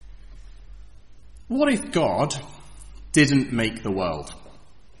What if God didn't make the world?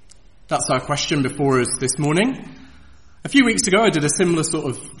 That's our question before us this morning. A few weeks ago I did a similar sort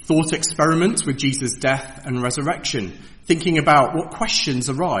of thought experiment with Jesus' death and resurrection, thinking about what questions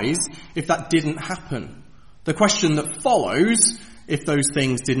arise if that didn't happen. The question that follows if those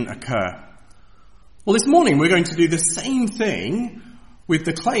things didn't occur. Well, this morning we're going to do the same thing with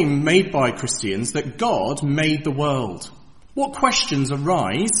the claim made by Christians that God made the world. What questions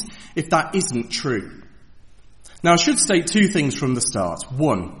arise if that isn't true? Now, I should state two things from the start.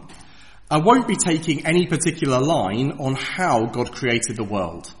 One, I won't be taking any particular line on how God created the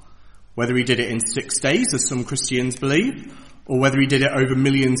world, whether he did it in 6 days, as some Christians believe, or whether he did it over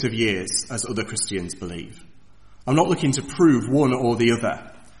millions of years, as other Christians believe. I'm not looking to prove one or the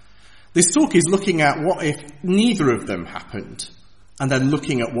other. This talk is looking at what if neither of them happened, and then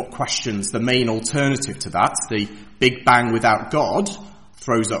looking at what questions the main alternative to that, the Big Bang without God,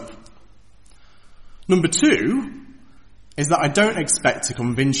 throws up. Number two is that I don't expect to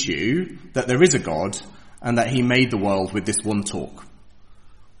convince you that there is a God and that he made the world with this one talk.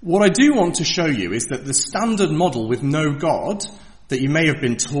 What I do want to show you is that the standard model with no God that you may have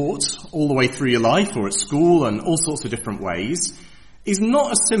been taught all the way through your life or at school and all sorts of different ways is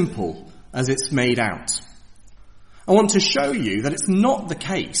not as simple as it's made out. I want to show you that it's not the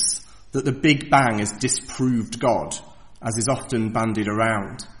case that the Big Bang has disproved God, as is often bandied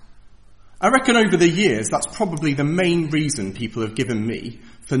around. I reckon over the years that's probably the main reason people have given me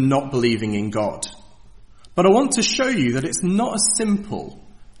for not believing in God. But I want to show you that it's not as simple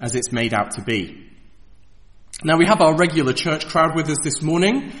as it's made out to be. Now, we have our regular church crowd with us this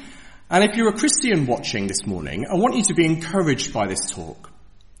morning, and if you're a Christian watching this morning, I want you to be encouraged by this talk.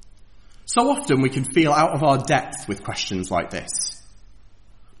 So often we can feel out of our depth with questions like this.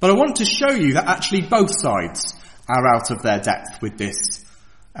 But I want to show you that actually both sides are out of their depth with this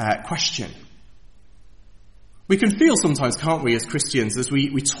question. We can feel sometimes, can't we, as Christians, as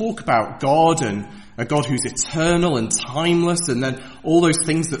we talk about God and a God who's eternal and timeless, and then all those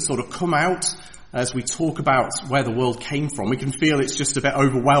things that sort of come out as we talk about where the world came from, we can feel it's just a bit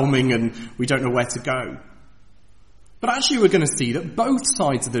overwhelming and we don't know where to go. But actually we're going to see that both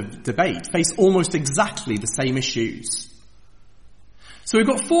sides of the debate face almost exactly the same issues. So we've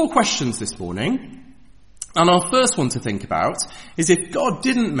got 4 questions this morning, and our first one to think about is if God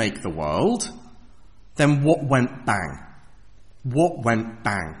didn't make the world, then what went bang? What went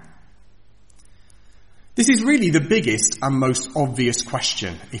bang? This is really the biggest and most obvious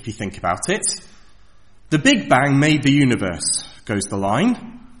question if you think about it. The Big Bang made the universe, goes the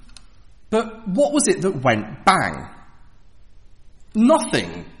line. But what was it that went bang?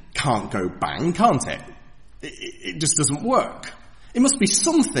 Nothing can't go bang, can't it? It just doesn't work. It must be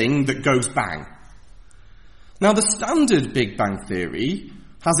something that goes bang. Now, the standard Big Bang theory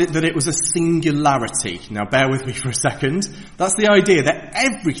has it that it was a singularity. Now, bear with me for a second. That's the idea that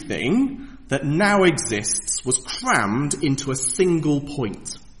everything that now exists was crammed into a single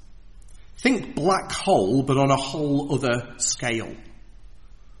point. Think black hole, but on a whole other scale.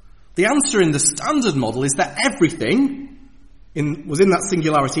 The answer in the standard model is that everything was in that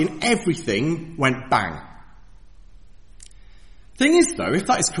singularity and everything went bang. Thing is, though, if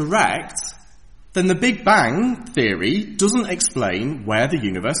that is correct, then the Big Bang theory doesn't explain where the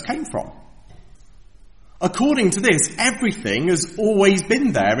universe came from. According to this, everything has always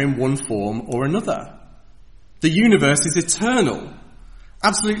been there in one form or another. The universe is eternal.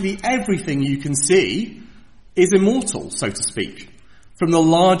 Absolutely everything you can see is immortal, so to speak, from the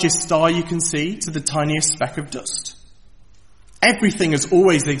largest star you can see to the tiniest speck of dust. Everything has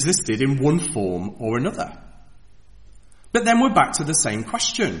always existed in one form or another. But then we're back to the same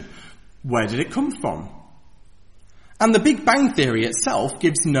question. Where did it come from? And the Big Bang theory itself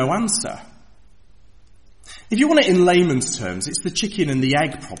gives no answer. If you want it in layman's terms, it's the chicken and the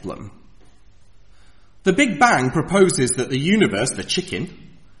egg problem. The Big Bang proposes that the universe, the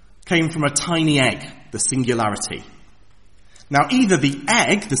chicken, came from a tiny egg, the singularity. Now, either the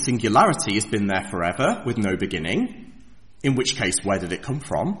egg, the singularity, has been there forever with no beginning, in which case, where did it come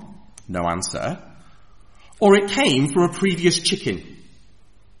from? No answer. Or it came from a previous chicken.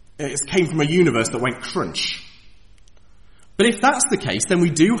 It came from a universe that went crunch. But if that's the case, then we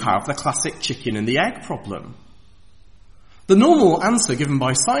do have the classic chicken and the egg problem. The normal answer given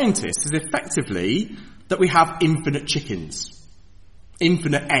by scientists is effectively that we have infinite chickens,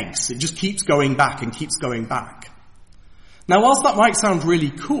 infinite eggs. It just keeps going back and keeps going back. Now, whilst that might sound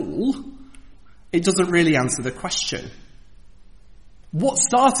really cool, it doesn't really answer the question. What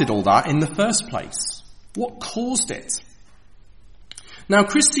started all that in the first place? What caused it? Now,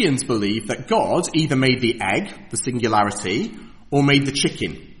 Christians believe that God either made the egg, the singularity, or made the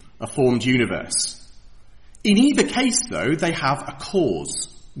chicken, a formed universe. In either case, though, they have a cause,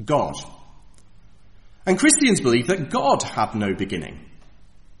 God. And Christians believe that God had no beginning.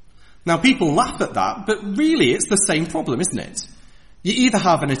 Now, people laugh at that, but really it's the same problem, isn't it? You either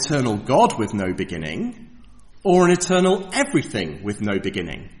have an eternal God with no beginning, or an eternal everything with no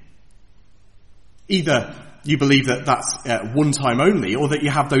beginning. Either you believe that that's one time only, or that you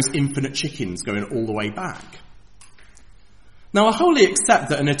have those infinite chickens going all the way back. Now, I wholly accept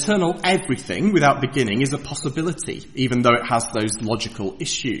that an eternal everything without beginning is a possibility, even though it has those logical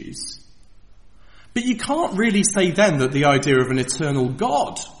issues. But you can't really say then that the idea of an eternal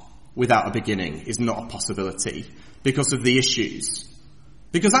God without a beginning is not a possibility because of the issues.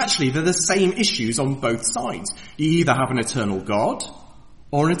 Because actually they're the same issues on both sides. You either have an eternal God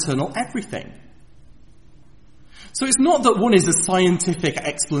or an eternal everything. So it's not that one is a scientific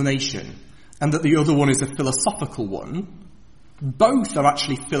explanation and that the other one is a philosophical one. Both are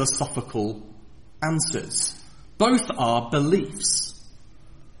actually philosophical answers. Both are beliefs.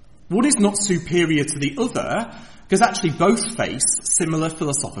 One is not superior to the other because actually both face similar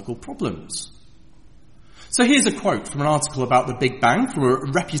philosophical problems. So here's a quote from an article about the Big Bang from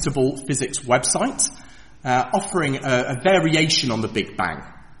a reputable physics website offering a variation on the Big Bang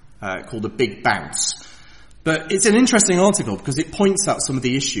called the Big Bounce. But it's an interesting article because it points out some of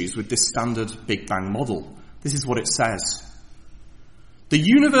the issues with this standard Big Bang model. This is what it says. The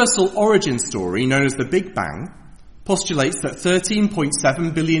universal origin story known as the Big Bang postulates that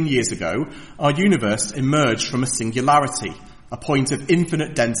 13.7 billion years ago, our universe emerged from a singularity, a point of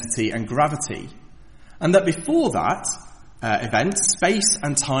infinite density and gravity, and that before that event, space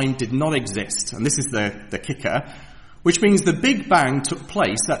and time did not exist. And this is the kicker, which means the Big Bang took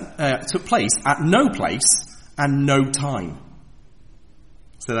place at no place and no time.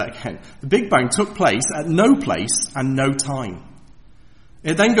 So that again, the Big Bang took place at no place and no time.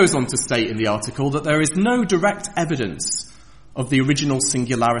 It then goes on to state in the article that there is no direct evidence of the original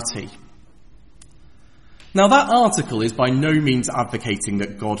singularity. Now, that article is by no means advocating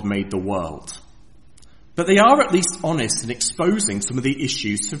that God made the world, but they are at least honest in exposing some of the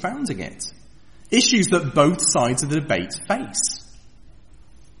issues surrounding it, issues that both sides of the debate face.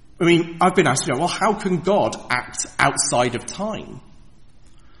 I mean, I've been asked, well, how can God act outside of time?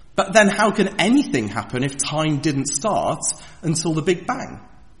 But then how can anything happen if time didn't start until the Big Bang?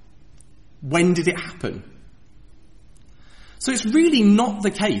 When did it happen? So it's really not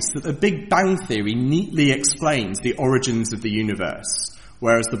the case that the Big Bang theory neatly explains the origins of the universe,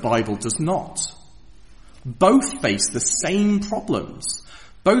 whereas the Bible does not. Both face the same problems.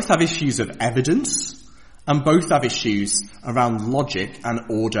 Both have issues of evidence, and both have issues around logic and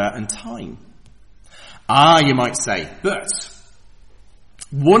order and time. You might say, but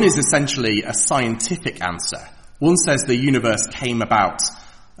one is essentially a scientific answer. One says the universe came about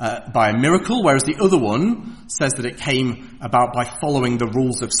by a miracle, whereas the other one says that it came about by following the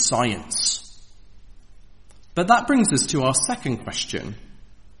rules of science. But that brings us to our second question.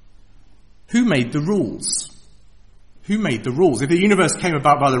 Who made the rules? Who made the rules? If the universe came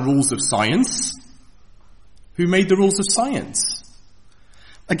about by the rules of science, who made the rules of science?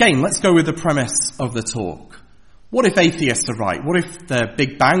 Again, let's go with the premise of the talk. What if atheists are right? What if the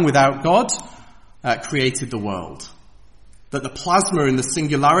Big Bang without God created the world? That the plasma in the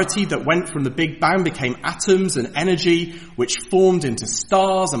singularity that went from the Big Bang became atoms and energy, which formed into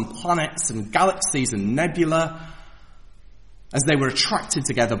stars and planets and galaxies and nebula as they were attracted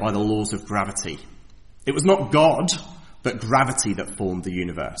together by the laws of gravity. It was not God, but gravity that formed the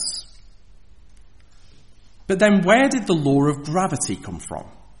universe. But then where did the law of gravity come from?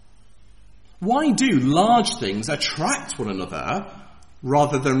 Why do large things attract one another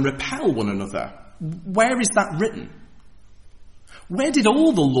rather than repel one another? Where is that written? Where did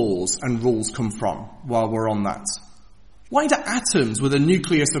all the laws and rules come from while we're on that? Why do atoms with a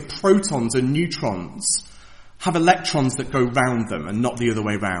nucleus of protons and neutrons have electrons that go round them and not the other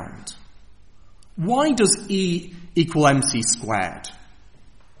way round? Why does E equal mc squared?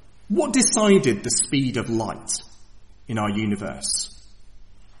 What decided the speed of light in our universe?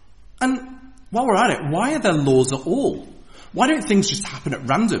 And while we're at it, why are there laws at all? Why don't things just happen at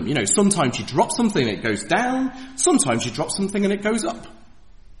random? You know, sometimes you drop something and it goes down. Sometimes you drop something and it goes up.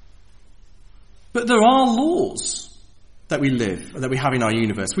 But there are laws that we have in our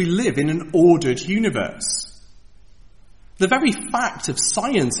universe. We live in an ordered universe. The very fact of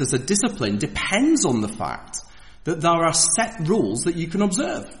science as a discipline depends on the fact that there are set rules that you can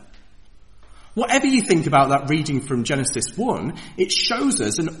observe. Whatever you think about that reading from Genesis 1, it shows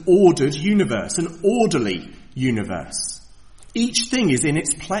us an ordered universe, an orderly universe. Each thing is in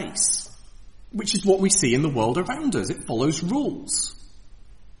its place, which is what we see in the world around us. It follows rules.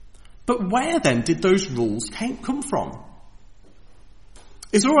 But where then did those rules come from?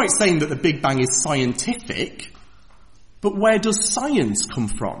 It's all right saying that the Big Bang is scientific, but where does science come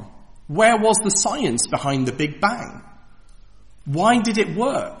from? Where was the science behind the Big Bang? Why did it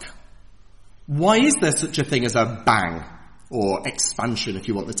work? Why is there such a thing as a bang, or expansion if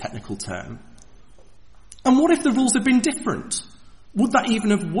you want the technical term? And what if the rules had been different? Would that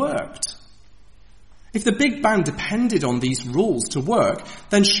even have worked? If the Big Bang depended on these rules to work,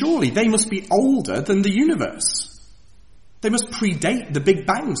 then surely they must be older than the universe. They must predate the Big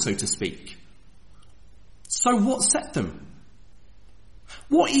Bang, so to speak. So what set them?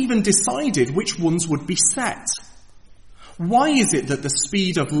 What even decided which ones would be set? Why is it that the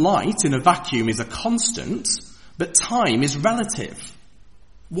speed of light in a vacuum is a constant, but time is relative?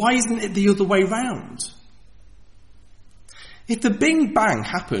 Why isn't it the other way round? If the Big Bang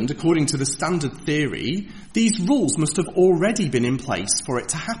happened according to the standard theory, these rules must have already been in place for it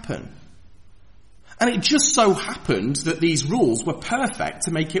to happen. And it just so happened that these rules were perfect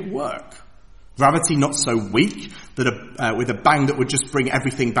to make it work. Gravity not so weak that with a bang that would just bring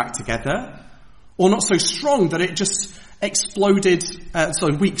everything back together, or not so strong that it just exploded, other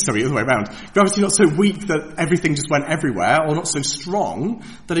way around. Gravity not so weak that everything just went everywhere, or not so strong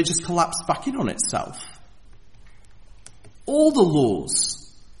that it just collapsed back in on itself. All the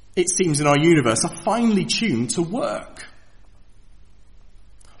laws, it seems, in our universe are finely tuned to work.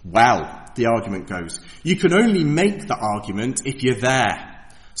 Well, the argument goes, you can only make the argument if you're there.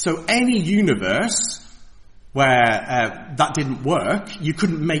 So any universe where that didn't work, you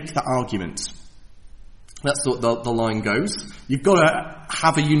couldn't make the argument. That's what the line goes. You've got to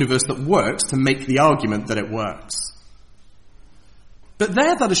have a universe that works to make the argument that it works. But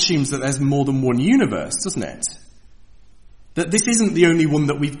there that assumes that there's more than one universe, doesn't it? That this isn't the only one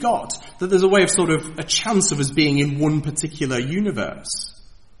that we've got. That there's a way of sort of a chance of us being in one particular universe.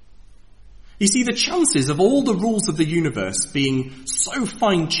 You see, the chances of all the rules of the universe being so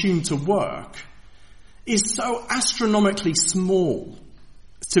fine-tuned to work is so astronomically small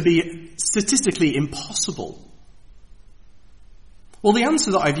to be statistically impossible. Well, the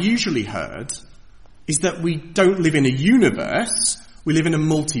answer that I've usually heard is that we don't live in a universe, we live in a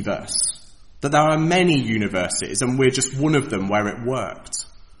multiverse. That there are many universes and we're just one of them where it worked.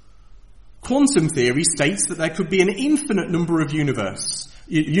 Quantum theory states that there could be an infinite number of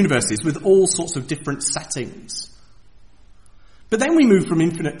universes with all sorts of different settings. But then we move from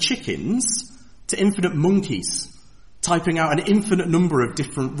infinite chickens to infinite monkeys, typing out an infinite number of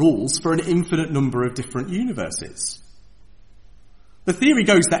different rules for an infinite number of different universes. The theory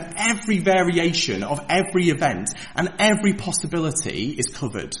goes that every variation of every event and every possibility is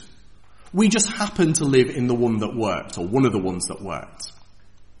covered. We just happen to live in the one that worked, or one of the ones that worked.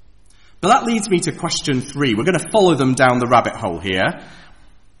 But that leads me to question 3. We're going to follow them down the rabbit hole here.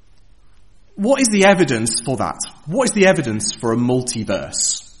 What is the evidence for that? What is the evidence for a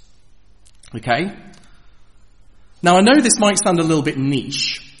multiverse? Okay? Now, I know this might sound a little bit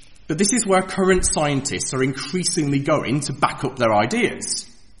niche, but this is where current scientists are increasingly going to back up their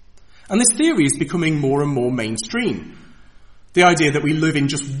ideas. And this theory is becoming more and more mainstream. The idea that we live in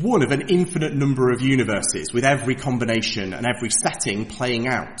just one of an infinite number of universes, with every combination and every setting playing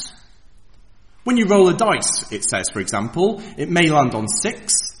out. When you roll a dice, it says, for example, it may land on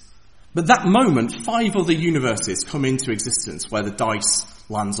 6, but that moment 5 other universes come into existence where the dice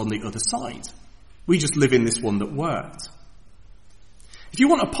lands on the other side. We just live in this one that worked. If you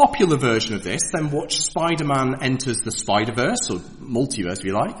want a popular version of this, then watch Spider-Man Enters the Spider-Verse, or multiverse if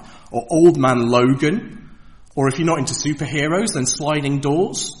you like, or Old Man Logan. Or if you're not into superheroes, then Sliding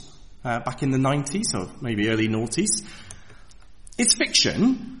Doors, back in the 90s, or maybe early noughties. It's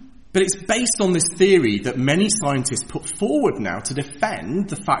fiction, but it's based on this theory that many scientists put forward now to defend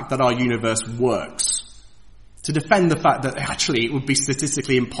the fact that our universe works. To defend the fact that actually it would be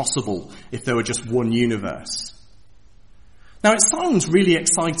statistically impossible if there were just one universe. Now it sounds really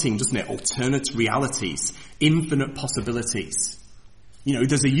exciting, doesn't it? Alternate realities, infinite possibilities. You know,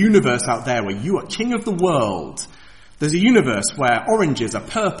 there's a universe out there where you are king of the world. There's a universe where oranges are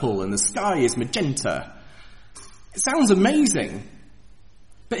purple and the sky is magenta. It sounds amazing.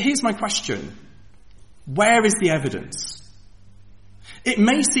 But here's my question. Where is the evidence? It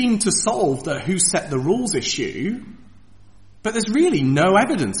may seem to solve the who set the rules issue, but there's really no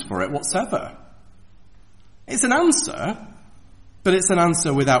evidence for it whatsoever. It's an answer, but it's an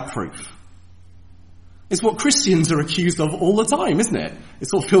answer without proof. It's what Christians are accused of all the time, isn't it? It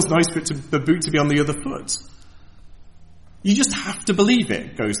sort of feels nice for the boot to be on the other foot. You just have to believe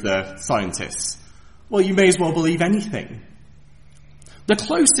it, goes the scientists. Well, you may as well believe anything. The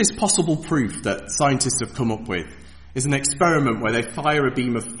closest possible proof that scientists have come up with is an experiment where they fire a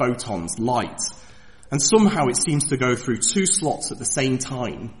beam of photons, light, and somehow it seems to go through 2 slots at the same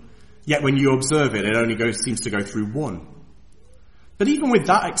time, yet when you observe it, it only seems to go through 1. But even with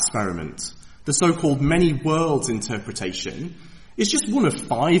that experiment, the so-called many worlds interpretation is just one of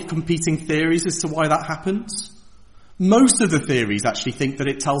 5 competing theories as to why that happens. Most of the theories actually think that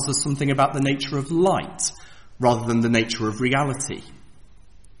it tells us something about the nature of light rather than the nature of reality.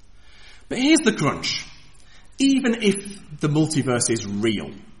 But here's the crunch. Even if the multiverse is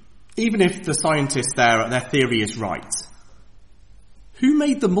real, even if the scientists their theory is right, who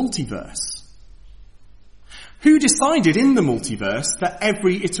made the multiverse? Who decided in the multiverse that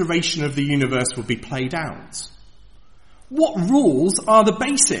every iteration of the universe would be played out? What rules are the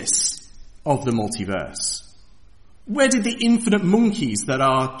basis of the multiverse? Where did the infinite monkeys that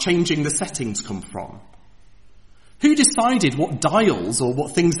are changing the settings come from? Who decided what dials or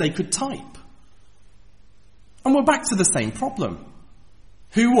what things they could type? And we're back to the same problem.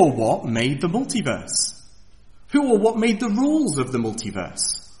 Who or what made the multiverse? Who or what made the rules of the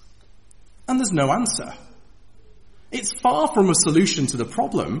multiverse? And there's no answer. It's far from a solution to the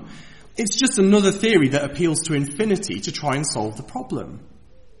problem. It's just another theory that appeals to infinity to try and solve the problem.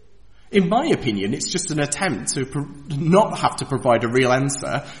 In my opinion, it's just an attempt to not have to provide a real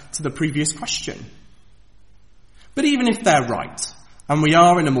answer to the previous question. But even if they're right, and we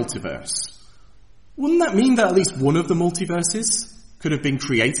are in a multiverse, wouldn't that mean that at least one of the multiverses could have been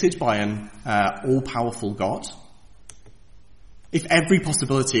created by an all-powerful God? If every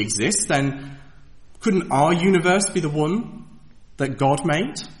possibility exists, then couldn't our universe be the one that God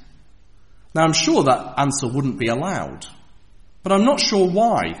made? Now, I'm sure that answer wouldn't be allowed, but I'm not sure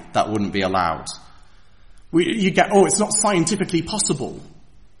why that wouldn't be allowed. It's not scientifically possible.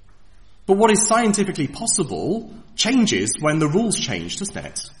 But what is scientifically possible changes when the rules change, doesn't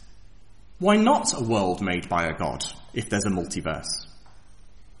it? Why not a world made by a God if there's a multiverse?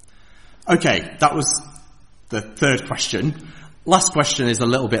 Okay, that was the third question. Last question is a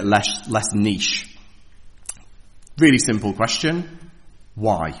little bit less niche. Really simple question.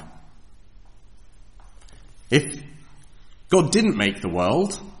 Why? If God didn't make the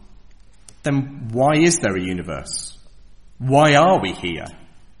world, then why is there a universe? Why are we here?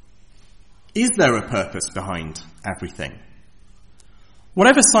 Is there a purpose behind everything?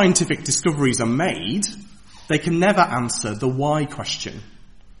 Whatever scientific discoveries are made, they can never answer the why question.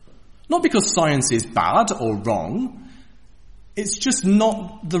 Not because science is bad or wrong, it's just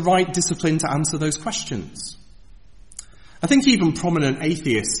not the right discipline to answer those questions. I think even prominent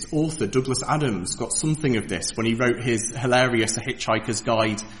atheist author Douglas Adams got something of this when he wrote his hilarious A Hitchhiker's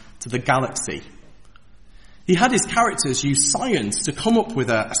Guide to the Galaxy. He had his characters use science to come up with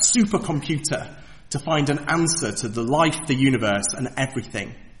a supercomputer to find an answer to the life, the universe, and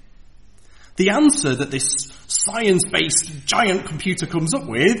everything. The answer that this science-based giant computer comes up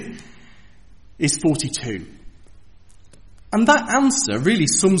with is 42. And that answer really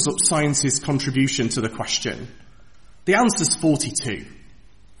sums up science's contribution to the question. The answer's 42. You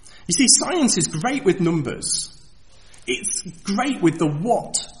see, science is great with numbers. It's great with the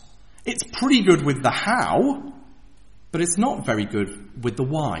what. It's pretty good with the how, but it's not very good with the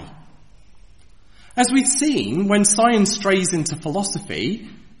why. As we've seen, when science strays into philosophy,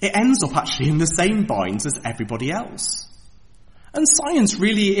 it ends up actually in the same binds as everybody else. And science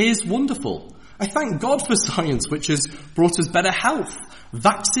really is wonderful. I thank God for science, which has brought us better health,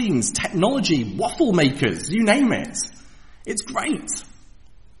 vaccines, technology, waffle makers, you name it. It's great.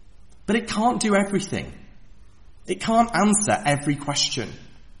 But it can't do everything. It can't answer every question.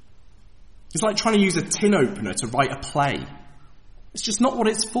 It's like trying to use a tin opener to write a play. It's just not what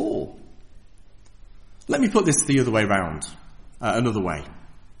it's for. Let me put this the other way around, another way.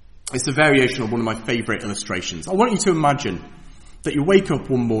 It's a variation of one of my favourite illustrations. I want you to imagine that you wake up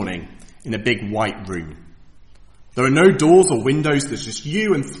one morning in a big white room. There are no doors or windows, there's just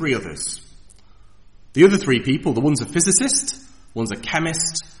you and 3 others. The other 3 people, the one's a physicist, one's a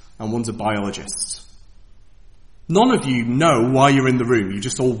chemist, and one's a biologist. None of you know why you're in the room, you've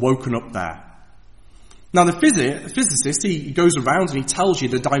just all woken up there. Now the physicist, he goes around and he tells you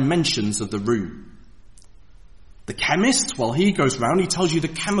the dimensions of the room. The chemist, well, he goes around, he tells you the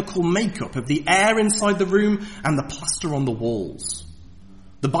chemical makeup of the air inside the room and the plaster on the walls.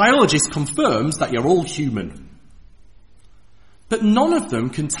 The biologist confirms that you're all human. But none of them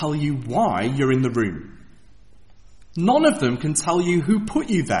can tell you why you're in the room. None of them can tell you who put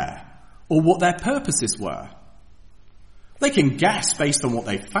you there or what their purposes were. They can guess based on what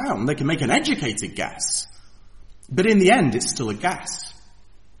they found. They can make an educated guess. But in the end, it's still a guess.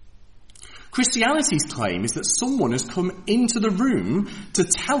 Christianity's claim is that someone has come into the room to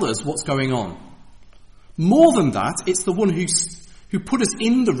tell us what's going on. More than that, it's the one who put us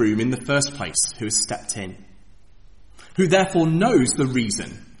in the room in the first place who has stepped in, who therefore knows the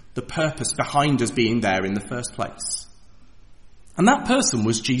reason, the purpose behind us being there in the first place. And that person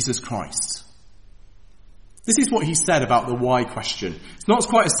was Jesus Christ. This is what he said about the why question. It's not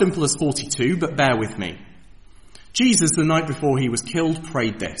quite as simple as 42, but bear with me. Jesus, the night before he was killed,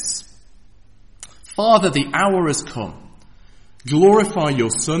 prayed this: Father, the hour has come. Glorify your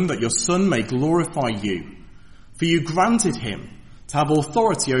Son, that your Son may glorify you. For you granted him to have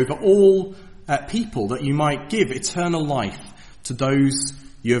authority over all people, that you might give eternal life to those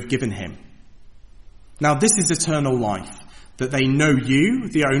you have given him. Now this is eternal life, that they know you,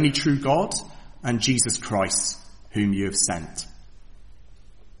 the only true God, and Jesus Christ, whom you have sent.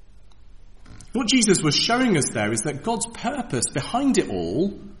 What Jesus was showing us there is that God's purpose behind it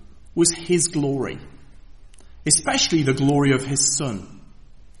all was his glory, especially the glory of his Son.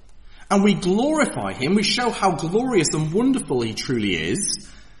 And we glorify him, we show how glorious and wonderful he truly is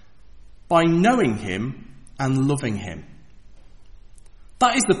by knowing him and loving him.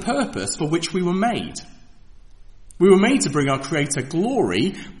 That is the purpose for which we were made. We were made to bring our Creator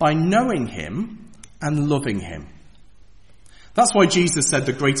glory by knowing him and loving him. That's why Jesus said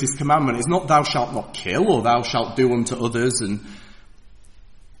the greatest commandment is not thou shalt not kill or thou shalt do unto others. And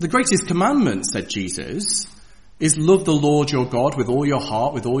the greatest commandment, said Jesus, is love the Lord your God with all your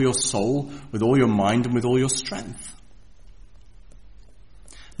heart, with all your soul, with all your mind and with all your strength.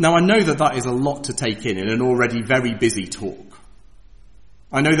 Now I know that is a lot to take in an already very busy talk.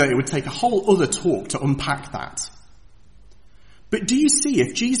 I know that it would take a whole other talk to unpack that. But do you see,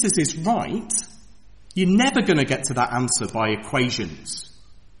 if Jesus is right, you're never going to get to that answer by equations.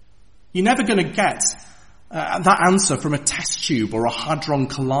 You're never going to get that answer from a test tube or a hadron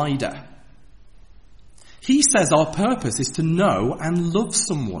collider. He says our purpose is to know and love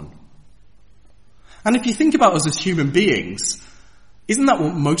someone. And if you think about us as human beings, isn't that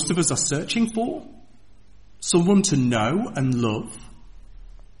what most of us are searching for? Someone to know and love?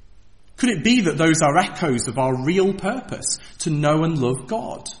 Could it be that those are echoes of our real purpose, to know and love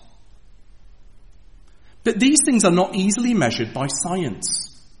God? But these things are not easily measured by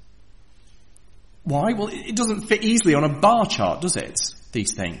science. Why? Well, it doesn't fit easily on a bar chart, does it?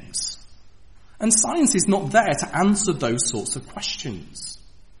 These things. And science is not there to answer those sorts of questions.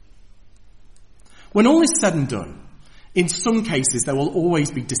 When all is said and done, in some cases there will always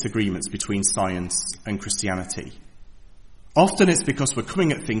be disagreements between science and Christianity. Often it's because we're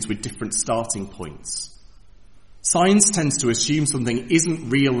coming at things with different starting points. Science tends to assume something isn't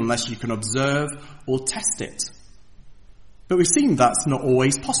real unless you can observe or test it. But we've seen that's not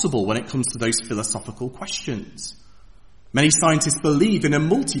always possible when it comes to those philosophical questions. Many scientists believe in a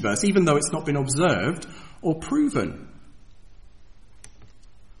multiverse, even though it's not been observed or proven.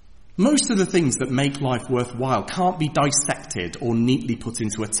 Most of the things that make life worthwhile can't be dissected or neatly put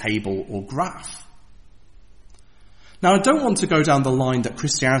into a table or graph. Now, I don't want to go down the line that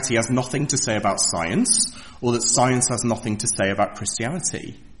Christianity has nothing to say about science, or that science has nothing to say about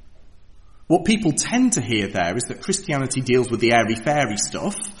Christianity. What people tend to hear there is that Christianity deals with the airy-fairy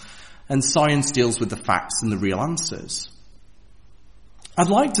stuff, and science deals with the facts and the real answers. I'd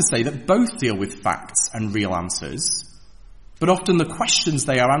like to say that both deal with facts and real answers, but often the questions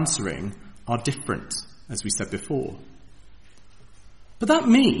they are answering are different, as we said before. But that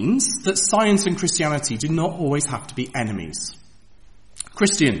means that science and Christianity do not always have to be enemies.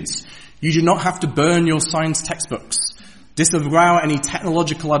 Christians, you do not have to burn your science textbooks, disavow any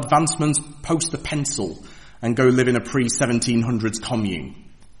technological advancements post the pencil, and go live in a pre-1700s commune.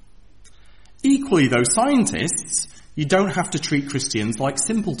 Equally, though, scientists, you don't have to treat Christians like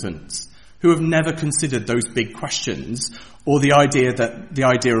simpletons who have never considered those big questions, or the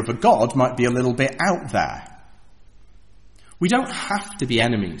idea of a God might be a little bit out there. We don't have to be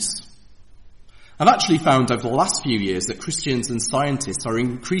enemies. I've actually found over the last few years that Christians and scientists are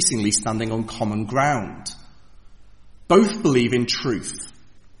increasingly standing on common ground. Both believe in truth.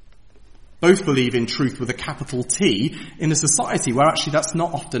 Both believe in truth with a capital T in a society where actually that's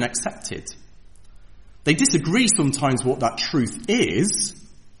not often accepted. They disagree sometimes what that truth is,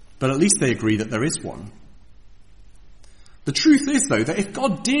 but at least they agree that there is one. The truth is, though, that if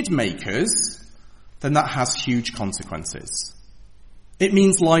God did make us, then that has huge consequences. It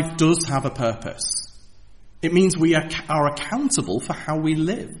means life does have a purpose. It means we are accountable for how we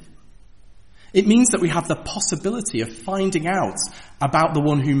live. It means that we have the possibility of finding out about the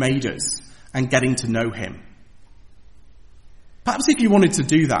one who made us and getting to know him. Perhaps if you wanted to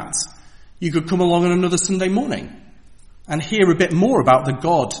do that, you could come along on another Sunday morning and hear a bit more about the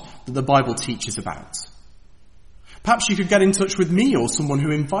God that the Bible teaches about. Perhaps you could get in touch with me or someone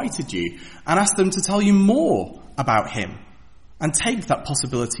who invited you and ask them to tell you more about him and take that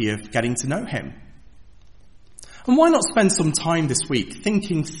possibility of getting to know him. And why not spend some time this week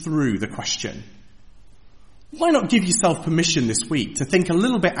thinking through the question? Why not give yourself permission this week to think a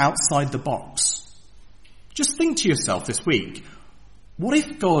little bit outside the box? Just think to yourself this week, what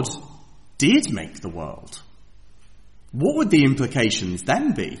if God did make the world? What would the implications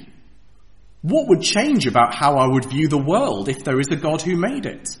then be? What would change about how I would view the world if there is a God who made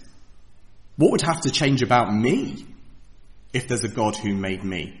it? What would have to change about me if there's a God who made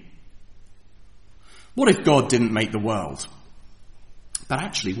me? What if God didn't make the world? But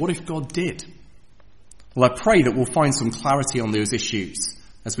actually, what if God did? Well, I pray that we'll find some clarity on those issues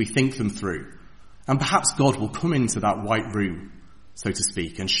as we think them through. And perhaps God will come into that white room, so to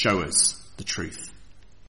speak, and show us the truth.